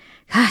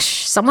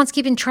 Gosh, someone's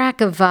keeping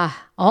track of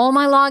all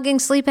my logging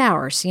sleep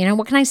hours. You know,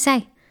 what can I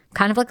say?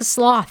 Kind of like a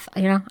sloth.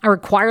 You know, I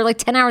require like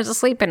 10 hours of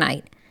sleep a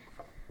night.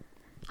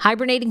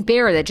 Hibernating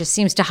bear that just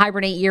seems to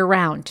hibernate year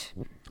round.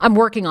 I'm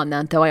working on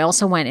that, though. I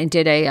also went and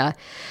did a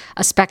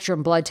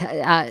spectrum blood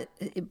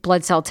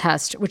cell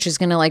test, which is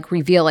going to like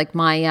reveal like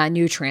my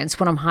nutrients,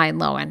 what I'm high and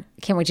low in.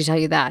 I can't wait to tell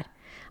you that.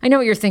 I know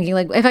what you're thinking.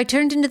 Like, if I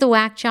turned into the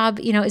whack job,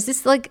 you know, is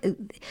this like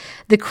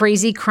the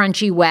crazy,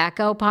 crunchy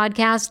wacko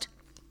podcast?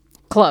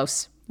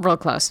 Close. Real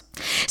close.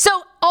 So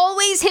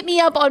always hit me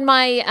up on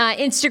my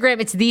Instagram.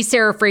 It's The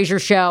Sarah Fraser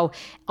Show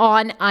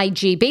on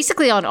IG,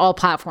 basically on all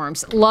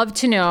platforms. Love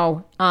to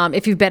know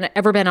if you've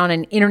ever been on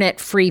an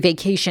internet-free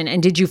vacation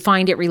and did you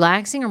find it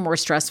relaxing or more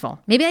stressful?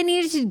 Maybe I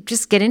needed to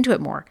just get into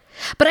it more.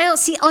 But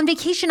on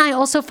vacation, I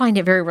also find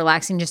it very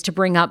relaxing just to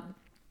bring up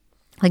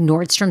like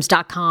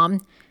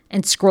Nordstroms.com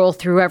and scroll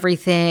through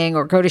everything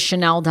or go to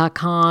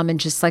Chanel.com and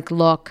just like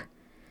look.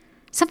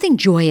 Something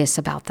joyous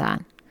about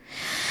that.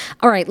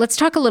 All right, let's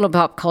talk a little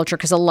about culture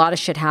because a lot of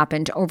shit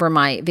happened over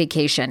my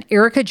vacation.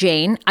 Erica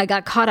Jane, I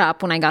got caught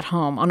up when I got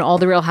home on all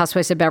the Real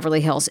Housewives of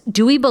Beverly Hills.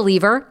 Do we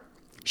believe her?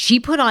 She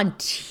put on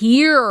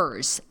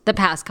tears the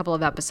past couple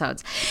of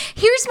episodes.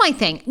 Here's my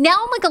thing. Now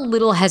I'm like a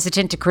little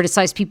hesitant to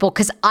criticize people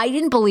because I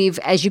didn't believe,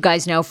 as you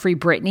guys know, Free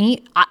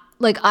Britney.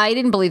 I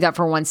didn't believe that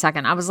for 1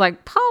 second. I was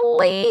like,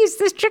 please,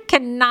 this chick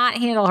cannot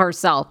handle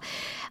herself.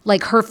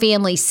 Like, her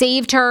family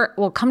saved her.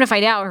 Well, come to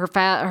find out,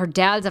 her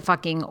dad's a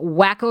fucking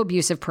wacko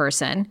abusive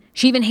person.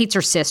 She even hates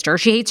her sister.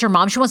 She hates her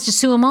mom. She wants to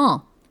sue them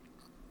all.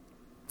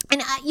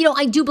 And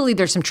I do believe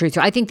there's some truth to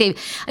it. I think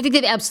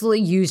they've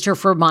absolutely used her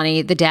for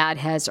money. The dad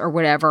has, or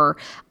whatever,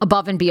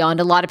 above and beyond.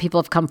 A lot of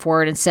people have come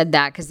forward and said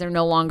that because they're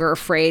no longer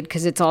afraid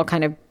because it's all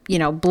kind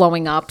of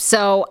blowing up.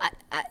 So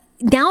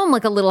now I'm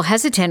like a little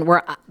hesitant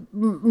where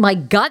my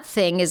gut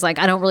thing is like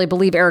I don't really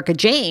believe Erica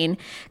Jane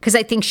because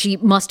I think she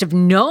must have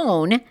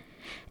known.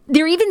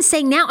 They're even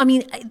saying now, I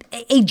mean,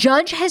 a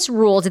judge has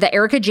ruled that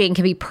Erica Jane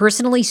can be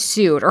personally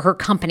sued, or her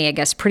company, I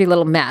guess, Pretty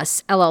Little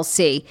Mess,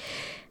 LLC.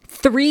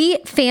 3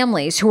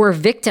 families who were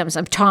victims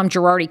of Tom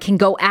Girardi can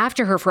go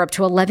after her for up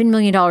to $11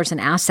 million in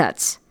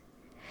assets.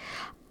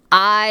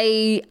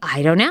 I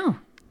don't know.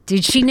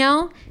 Did she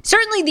know?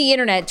 Certainly the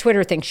internet,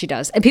 Twitter thinks she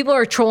does. And people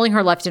are trolling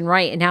her left and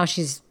right. And now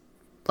she's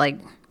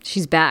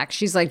back.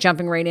 She's like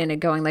jumping right in and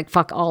going like,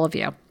 fuck all of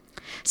you.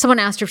 Someone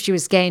asked her if she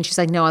was gay and she's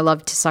like, no, I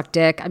love to suck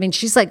dick. I mean,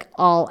 she's like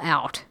all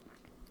out.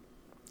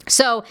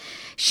 So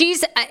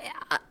she's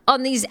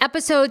on these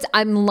episodes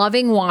I'm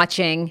loving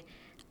watching.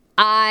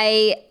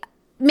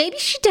 Maybe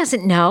she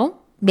doesn't know.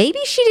 Maybe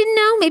she didn't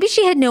know. Maybe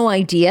she had no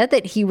idea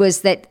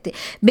that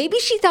maybe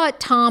she thought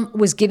Tom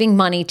was giving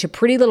money to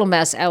Pretty Little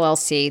Mess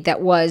LLC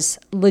that was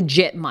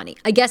legit money.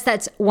 I guess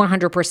that's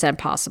 100%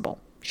 possible.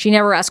 She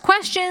never asked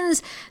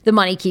questions. The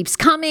money keeps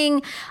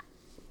coming.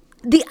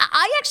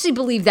 I actually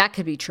believe that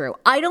could be true.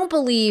 I don't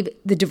believe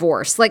the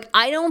divorce. Like,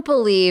 I don't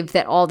believe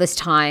that all this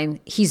time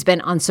he's been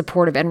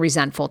unsupportive and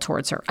resentful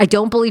towards her. I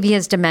don't believe he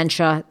has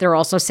dementia. They're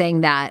also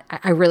saying that.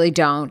 I really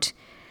don't.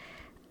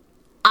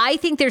 I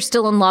think they're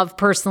still in love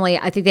personally.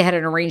 I think they had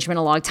an arrangement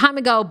a long time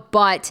ago,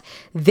 but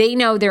they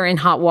know they're in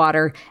hot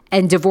water,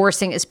 and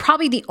divorcing is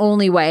probably the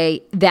only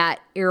way that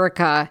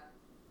Erica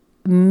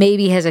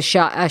maybe has a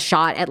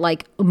shot at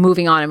like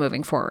moving on and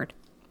moving forward.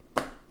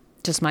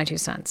 Just my 2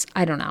 cents.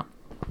 I don't know.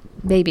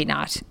 Maybe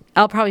not.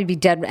 I'll probably be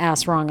dead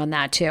ass wrong on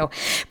that too.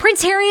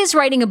 Prince Harry is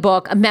writing a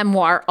book, a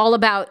memoir, all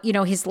about,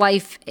 his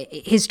life,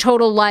 his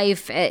total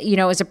life,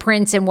 as a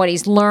prince and what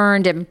he's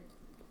learned. And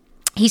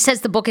he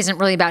says the book isn't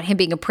really about him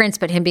being a prince,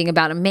 but him being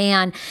about a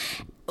man.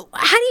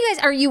 How do you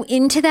guys, are you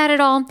into that at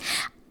all?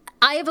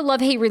 I have a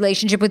love-hate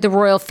relationship with the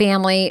royal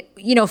family.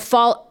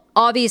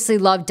 Obviously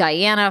loved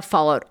Diana,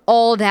 followed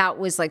all that,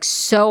 was like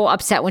so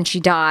upset when she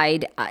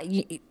died.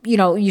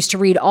 Used to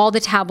read all the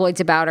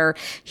tabloids about her.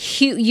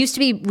 Used to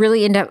be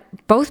really into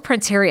both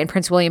Prince Harry and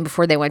Prince William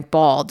before they went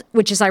bald,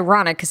 which is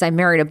ironic because I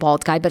married a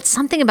bald guy. But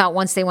something about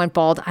once they went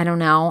bald, I don't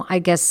know. I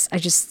guess I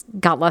just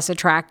got less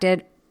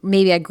attracted.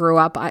 Maybe I grew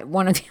up.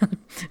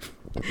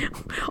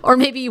 Or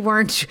maybe you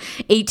weren't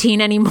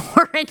 18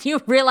 anymore and you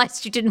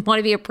realized you didn't want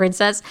to be a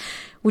princess,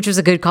 which was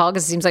a good call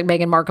because it seems like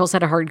Meghan Markle's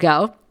had a hard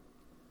go.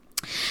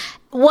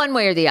 One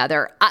way or the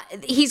other.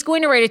 He's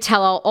going to write a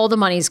tell-all. All the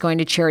money is going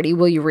to charity.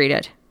 Will you read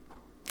it?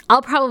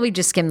 I'll probably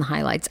just skim the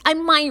highlights. I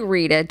might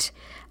read it.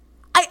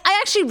 I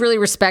actually really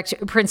respect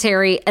Prince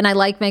Harry and I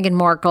like Meghan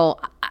Markle.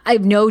 I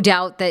have no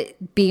doubt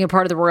that being a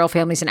part of the royal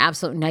family is an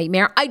absolute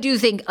nightmare. I do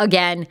think,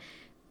 again,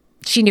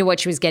 she knew what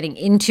she was getting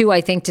into,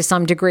 I think, to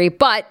some degree,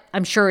 but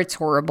I'm sure it's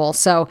horrible.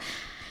 So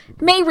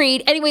may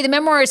read. Anyway, the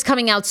memoir is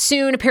coming out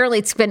soon. Apparently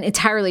it's been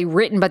entirely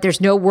written, but there's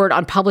no word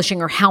on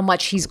publishing or how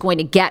much he's going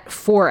to get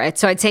for it.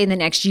 So I'd say in the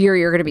next year,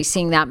 you're going to be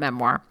seeing that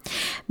memoir.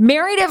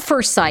 Married at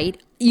First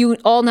Sight. You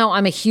all know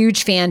I'm a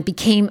huge fan,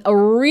 became a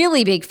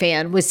really big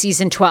fan with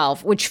season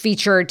 12, which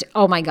featured,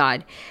 oh my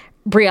God,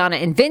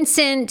 Brianna and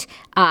Vincent,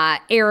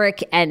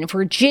 Eric and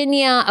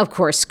Virginia, of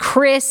course,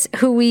 Chris,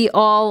 who we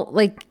all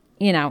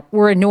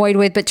were annoyed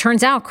with, but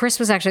turns out Chris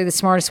was actually the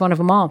smartest one of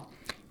them all.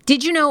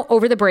 Did you know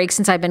over the break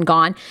since I've been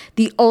gone,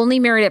 the only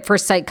Married at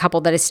First Sight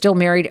couple that is still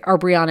married are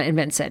Brianna and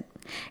Vincent.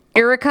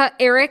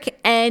 Eric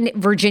and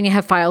Virginia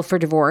have filed for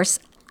divorce.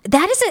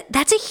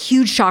 That's a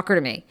huge shocker to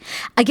me.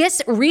 I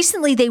guess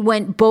recently they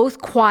went both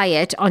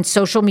quiet on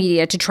social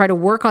media to try to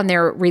work on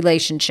their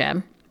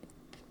relationship.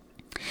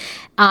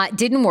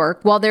 Didn't work.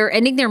 While they're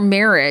ending their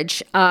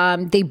marriage,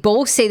 they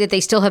both say that they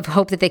still have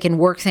hope that they can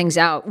work things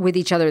out with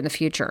each other in the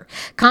future.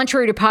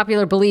 Contrary to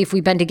popular belief,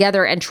 we've been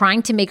together and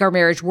trying to make our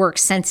marriage work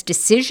since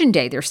decision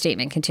day, their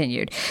statement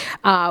continued.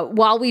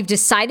 While we've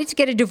decided to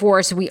get a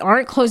divorce, we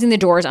aren't closing the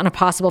doors on a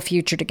possible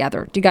future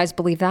together. Do you guys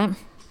believe that?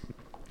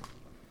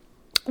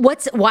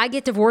 Why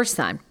get divorced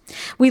then?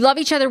 We love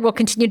each other. We'll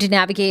continue to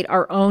navigate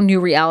our own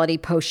new reality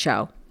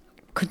post-show.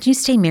 Couldn't you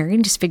stay married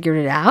and just figure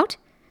it out?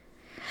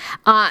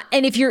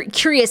 And if you're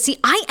curious,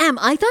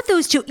 I thought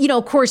those two,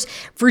 of course,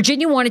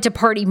 Virginia wanted to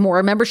party more.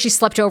 Remember, she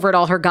slept over at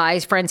all her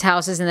guys' friends'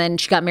 houses and then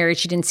she got married.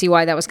 She didn't see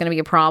why that was going to be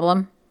a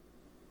problem.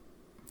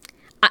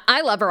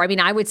 I love her. I mean,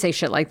 I would say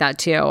shit like that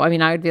too. I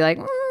mean, I would be like,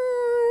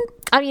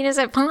 is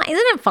it fine?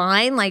 Isn't it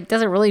fine? Like,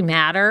 does it really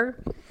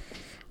matter?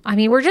 I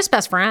mean, we're just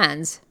best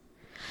friends.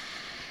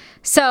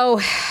 So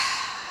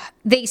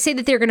they say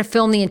that they're going to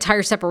film the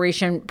entire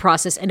separation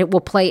process and it will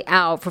play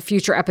out for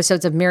future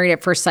episodes of Married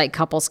at First Sight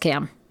Couples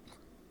Cam.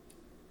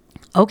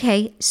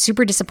 Okay,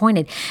 super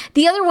disappointed.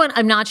 The other one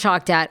I'm not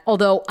shocked at,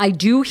 although I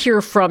do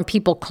hear from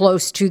people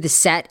close to the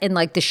set and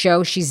like the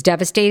show, she's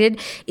devastated,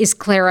 is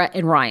Clara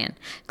and Ryan.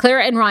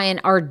 Clara and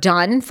Ryan are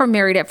done from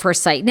Married at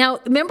First Sight. Now,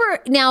 they were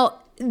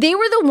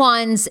the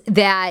ones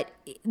that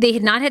they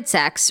had not had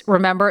sex,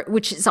 remember,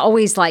 which is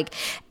always like,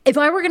 if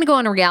I were going to go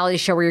on a reality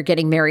show where you're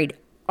getting married,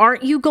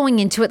 aren't you going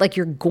into it like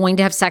you're going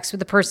to have sex with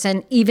the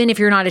person, even if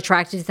you're not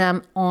attracted to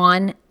them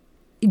on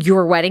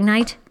your wedding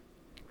night?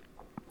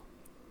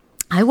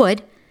 I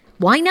would.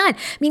 Why not?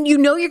 I mean, you're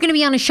going to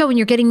be on a show and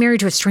you're getting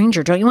married to a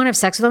stranger. Don't you want to have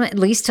sex with them at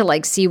least to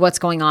like see what's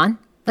going on?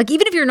 Like,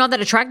 even if you're not that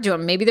attracted to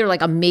them, maybe they're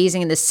like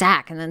amazing in the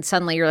sack and then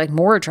suddenly you're like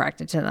more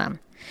attracted to them.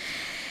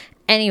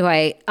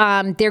 Anyway,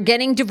 they're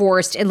getting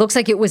divorced. It looks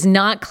like it was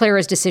not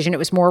Clara's decision. It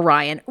was more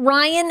Ryan.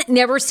 Ryan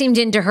never seemed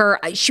into her.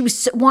 I feel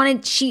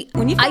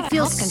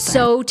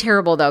so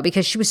terrible though,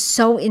 because she was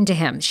so into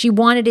him. She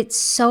wanted it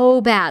so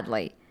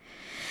badly.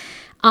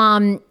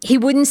 He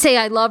wouldn't say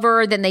I love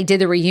her. Then they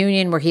did the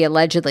reunion where he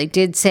allegedly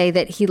did say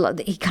that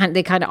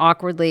they kind of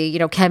awkwardly,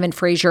 Kevin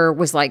Frazier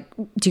was like,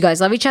 "Do you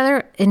guys love each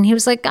other?" And he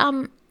was like,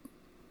 yeah,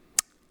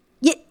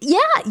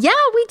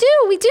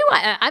 we do.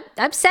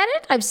 I've said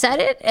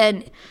it.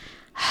 And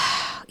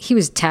he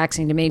was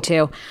taxing to me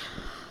too.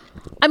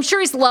 I'm sure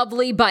he's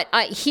lovely, but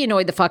he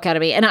annoyed the fuck out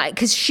of me. And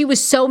because she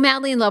was so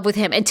madly in love with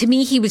him. And to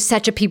me, he was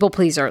such a people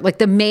pleaser, like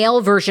the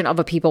male version of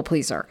a people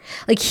pleaser.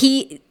 Like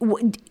he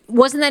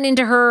wasn't that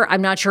into her.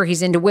 I'm not sure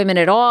he's into women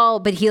at all,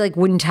 but he like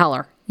wouldn't tell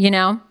her,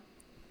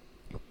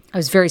 I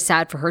was very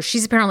sad for her.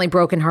 She's apparently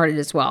brokenhearted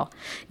as well.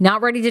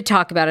 Not ready to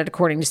talk about it,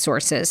 according to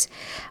sources.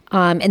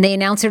 And they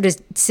announced her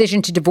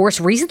decision to divorce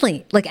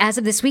recently. Like as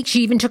of this week,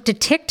 she even took to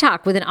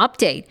TikTok with an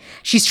update.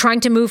 She's trying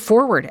to move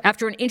forward.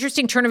 After an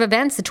interesting turn of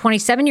events, the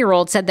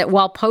 27-year-old said that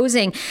while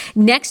posing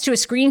next to a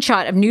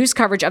screenshot of news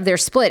coverage of their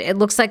split, it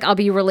looks like I'll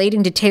be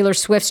relating to Taylor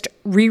Swift's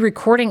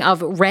re-recording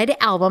of Red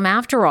album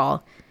after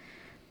all.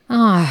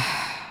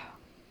 Oh,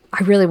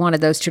 I really wanted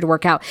those two to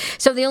work out.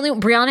 So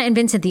Brianna and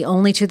Vincent, the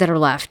only two that are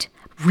left.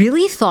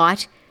 Really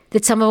thought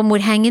that some of them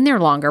would hang in there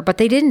longer, but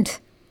they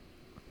didn't.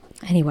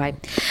 Anyway,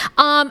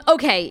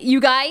 okay, you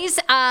guys,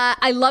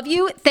 I love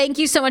you. Thank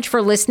you so much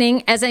for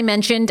listening. As I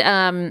mentioned,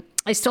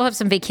 I still have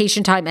some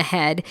vacation time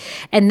ahead.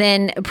 And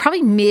then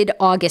probably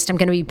mid-August, I'm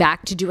going to be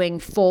back to doing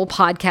full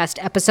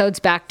podcast episodes,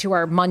 back to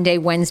our Monday,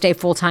 Wednesday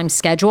full-time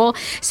schedule.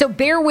 So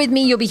bear with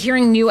me. You'll be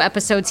hearing new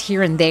episodes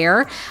here and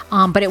there,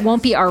 but it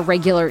won't be our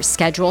regular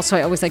schedule. So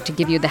I always like to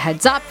give you the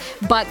heads up.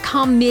 But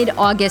come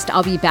mid-August,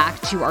 I'll be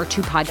back to our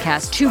two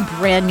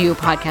brand new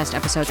podcast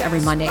episodes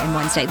every Monday and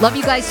Wednesday. Love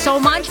you guys so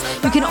much.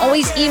 You can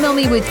always email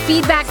me with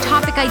feedback,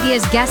 topic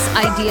ideas, guest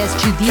ideas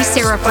to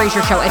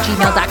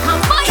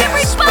thesarahfrasershow@gmail.com. Bye,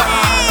 everybody!